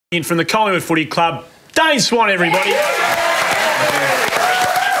In from the Collingwood Footy Club, Dane Swan, everybody. Did you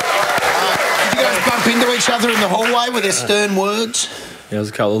guys bump into each other in the hallway with their stern words? Yeah, there was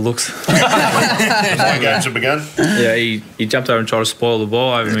a couple of looks. The games have begun. Yeah, he jumped over and tried to spoil the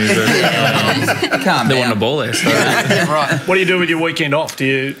ball over me, but there wasn't a ball there. So. Right. What do you do with your weekend off? Do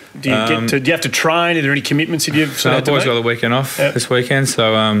you have to train? Are there any commitments that you've The boys got the weekend off this weekend,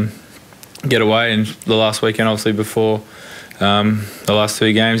 so get away. And the last weekend, obviously, before the last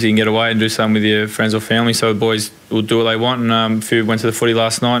two games, you can get away and do something with your friends or family. So the boys will do what they want. And a few went to the footy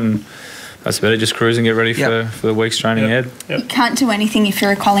last night, and that's about it. Just cruise and get ready for the week's training ahead. You can't do anything if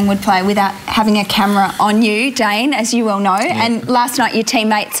you're a Collingwood player without having a camera on you, Dane, as you well know. Yeah. And last night your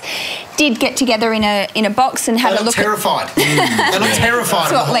teammates did get together in a box and have a look. Terrified. They look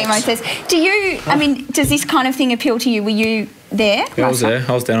terrified. That's what Lemo says. Do you? I mean, does this kind of thing appeal to you? Were you there? Yeah, I was there.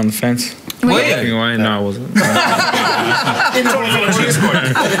 I was down on the fence. Were you? Away? No, I wasn't. No,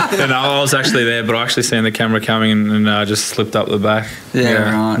 I was actually there, but I actually seen the camera coming and just slipped up the back.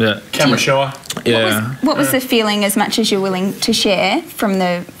 Yeah, right. Yeah. Camera shy. Yeah. What was the feeling, as much as you're willing to share, from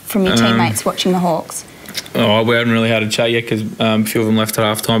your teammates watching the Hawks? Oh, we haven't really had a chat yet because a few of them left at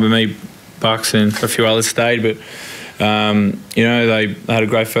half time, but me, Bucks and a few others stayed. But you know, they had a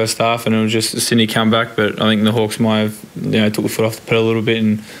great first half, and it was just a Sydney comeback. But I think the Hawks might have, took the foot off the pedal a little bit,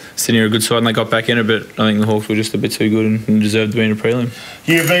 and Sydney are a good side, and they got back in it. But I think the Hawks were just a bit too good and deserved to be in a prelim.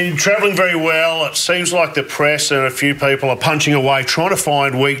 You've been travelling very well. It seems like the press and a few people are punching away, trying to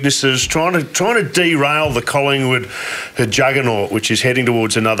find weaknesses, trying to derail the Collingwood juggernaut, which is heading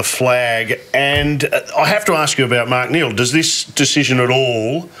towards another flag. And I have to ask you about Mark Neal. Does this decision at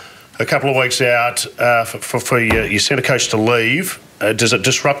all, a couple of weeks out for your centre coach to leave, does it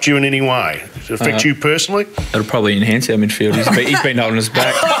disrupt you in any way? Does it affect you personally? It'll probably enhance our midfield. He's been holding us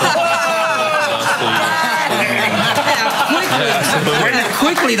back.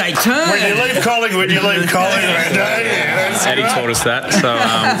 Quickly they turn. When you leave Collingwood, you leave Collingwood, don't you? Eddie taught us that. So,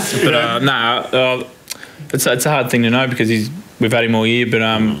 it's a hard thing to know because we've had him all year. But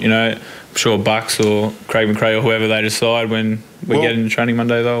I'm sure Bucks or Craig McRae or whoever they decide when we get into training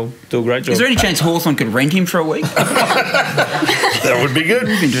Monday, they'll do a great job. Is there any chance Hawthorn could rent him for a week? That would be good.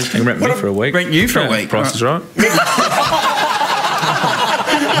 Interesting. Rent me for a week. Rent you for a week. Price is right.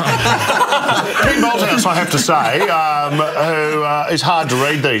 Pete Malthouse, I have to say, who is hard to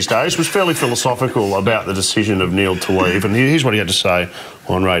read these days, was fairly philosophical about the decision of Neal to leave, and here's what he had to say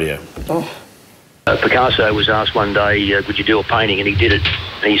on radio. Picasso was asked one day, would you do a painting, and he did it.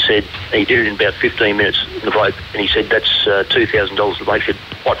 And he said he did it in about 15 minutes. The bloke, and he said, that's $2,000. The bloke said,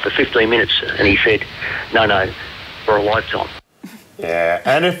 what, for 15 minutes? And he said, no, for a lifetime. Yeah,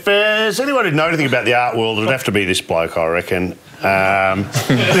 and if there's anyone who'd know anything about the art world, it'd have to be this bloke, I reckon. There he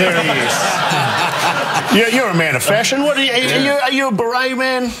is. You're a man of fashion. What are you a beret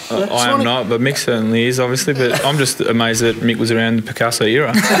man? I am not, but Mick certainly is, obviously. But I'm just amazed that Mick was around the Picasso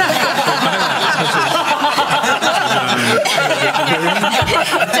era.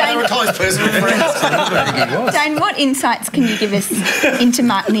 Dane, what insights can you give us into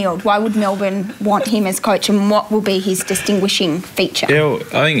Mark Neal? Why would Melbourne want him as coach, and what will be his distinguishing feature? Yeah, well,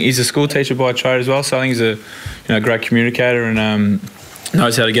 I think he's a school teacher by trade as well, so I think he's a great communicator and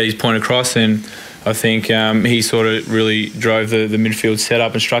knows how to get his point across. And I think he sort of really drove the midfield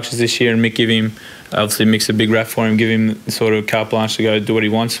setup and structures this year, and Mick obviously Mick's a big ref for him, give him sort of carte blanche to go do what he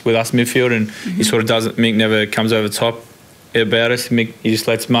wants with us midfield, and he sort of doesn't. Mick never comes over the top about us. Mick, he just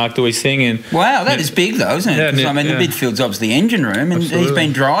lets Mark do his thing. And wow, that is big though, isn't it? Yeah, I mean, the midfield's obviously the engine room, and he's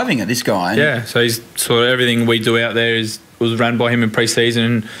been driving it, this guy. Yeah, so he's sort of everything we do out there was run by him in pre-season.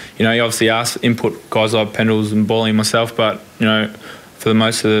 And, he obviously asked input guys like Pendles and Bally and myself, but for the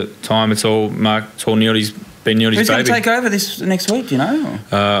most of the time, it's all Mark. It's all Neil. He's been Neil's baby. Who's going to take over this next week? Do you know?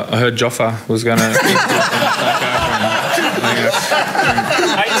 I heard Joffa was going to.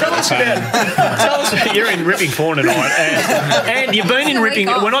 Hey, tell us about you're in Ripping form tonight, and you've been in Ripping.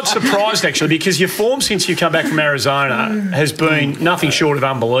 We're not surprised actually, because your form since you come back from Arizona has been nothing short of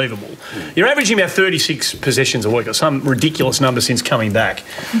unbelievable. You're averaging about 36 possessions a week, or some ridiculous number since coming back.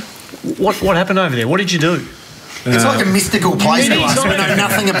 What happened over there? What did you do? It's like a mystical place to us we know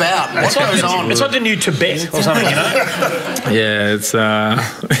nothing about. What goes on? It's like the new Tibet or something, Yeah, it's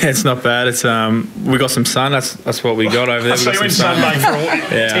not bad. It's we got some sun. That's what we got over there. So you're in sunbathe for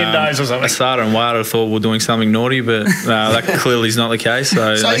 10 days or something. Asada and Wada thought we were doing something naughty, but that clearly is not the case.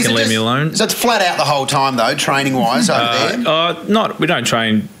 So they can leave me alone. So it's flat out the whole time though, training wise over there. We don't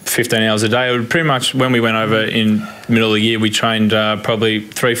train 15 hours a day. It would pretty much, when we went over in middle of the year, we trained probably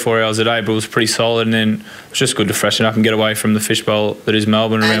 3-4 hours a day, but it was pretty solid, and then it was just good to freshen up and get away from the fishbowl that is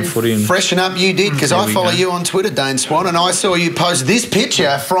Melbourne around footy. And freshen up you did, because I follow you on Twitter, Dane Swan, and I saw you post this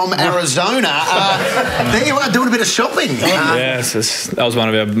picture from Arizona. There you are, doing a bit of shopping. Yeah, that was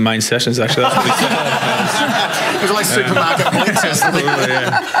one of our main sessions, actually. That's what we said. It was like supermarket points or something.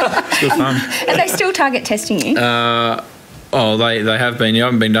 Yeah. It's good fun. Are they still target testing you? Oh, they have been. You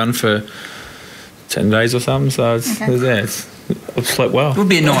haven't been done for 10 days or something, so I've slept well. It would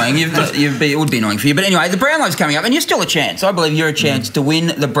be annoying. It would be annoying for you. But anyway, the Brownlow's coming up, and you're still a chance. I believe you're a chance to win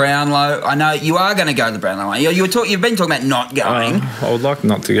the Brownlow. I know you are going to go to the Brownlow, aren't you? You've been talking about not going. I would like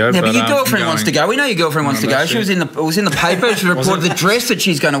not to go. Yeah, but your girlfriend wants to go. We know your girlfriend wants to go. It was in the paper. She reported the dress that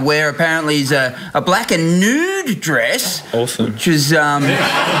she's going to wear apparently is a black and nude dress. Awesome. Which is well,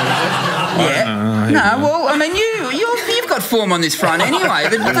 I mean, you've got form on this front anyway.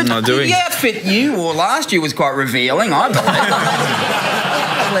 The outfit you wore last year was quite revealing, I believe.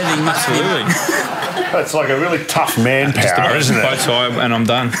 Absolutely. That's like a really tough manpower, isn't it? Bow tie and I'm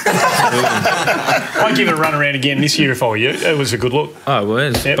done. I'd give it a run around again this year if I were you. It was a good look. Oh, well,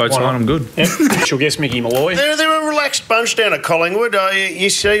 it's bow tie and I'm good. Yep. Special guest Mickey Malloy. They're a relaxed bunch down at Collingwood. You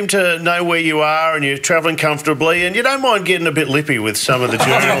seem to know where you are and you're travelling comfortably, and you don't mind getting a bit lippy with some of the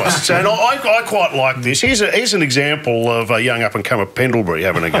journalists. And I quite like this. Here's an example of a young up-and-comer Pendlebury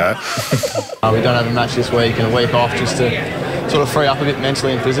having a go. We don't have a match this week and a week off just to sort of free up a bit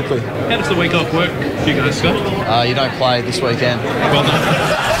mentally and physically. How does the week off work for you guys, Scott? You don't play this weekend. Well done.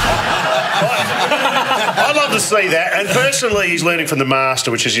 I'd love to see that. And personally, he's learning from the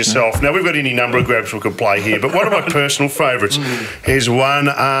master, which is yourself. Now, we've got any number of grabs we could play here, but one of my personal favourites is one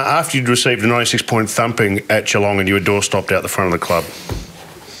after you'd received a 96-point thumping at Geelong and you were door-stopped out the front of the club.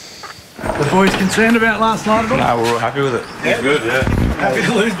 The boys concerned about last night at all? No, we're all happy with it. Yeah. It's good, yeah. Happy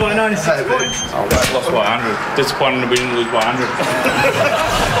to lose by 96 points? Oh, we lost by 100. Disappointed we didn't lose by 100.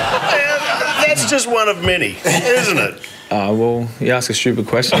 That's just one of many, isn't it? Well, you ask a stupid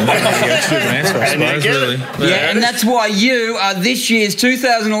question. You get a stupid answer, I suppose, really. Yeah, and that's why you are this year's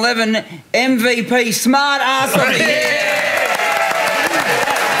 2011 MVP Smart Ass of the Year.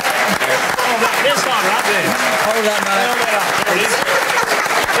 Yes, I'm right there. Hold that, mate. There it is.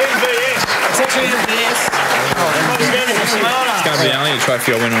 MVS. It's actually MVS. It's going to be the only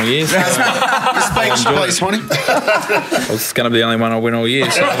trophy I win all year. So Please, Swanee. It's going to be the only one I win all year.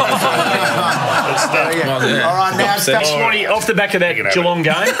 So. All right, now stop. Swanee, off the back of that Geelong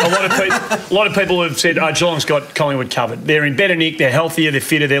game, a lot of people have said, Geelong's got Collingwood covered. They're in better nick, they're healthier, they're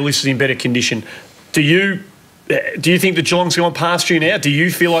fitter, their list is in better condition. Do you think that Geelong's gone past you now? Do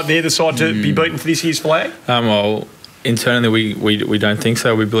you feel like they're the side to be beaten for this year's flag? Well, internally, we don't think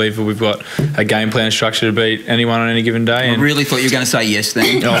so. We believe that we've got a game plan structure to beat anyone on any given day. I really thought you were going to say yes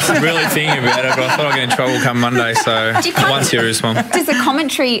then. I was really thinking about it, but I thought I'd get in trouble come Monday, so one serious one. Does the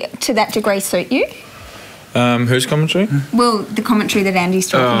commentary to that degree suit you? Whose commentary? Well, the commentary that Andy's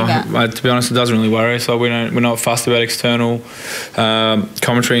talking about. To be honest, it doesn't really worry us. We're not fussed about external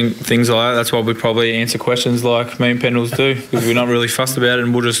commentary and things like that. That's why we probably answer questions like me and Pendles do, because we're not really fussed about it,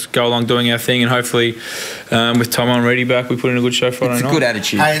 and we'll just go along doing our thing, and hopefully with Tom on ready back, we put in a good show Friday night. It's a good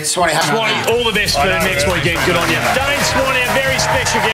attitude. Hey, Swanee, Swanee, all the best for next weekend. Good on you. Dane Swan, our very special guest.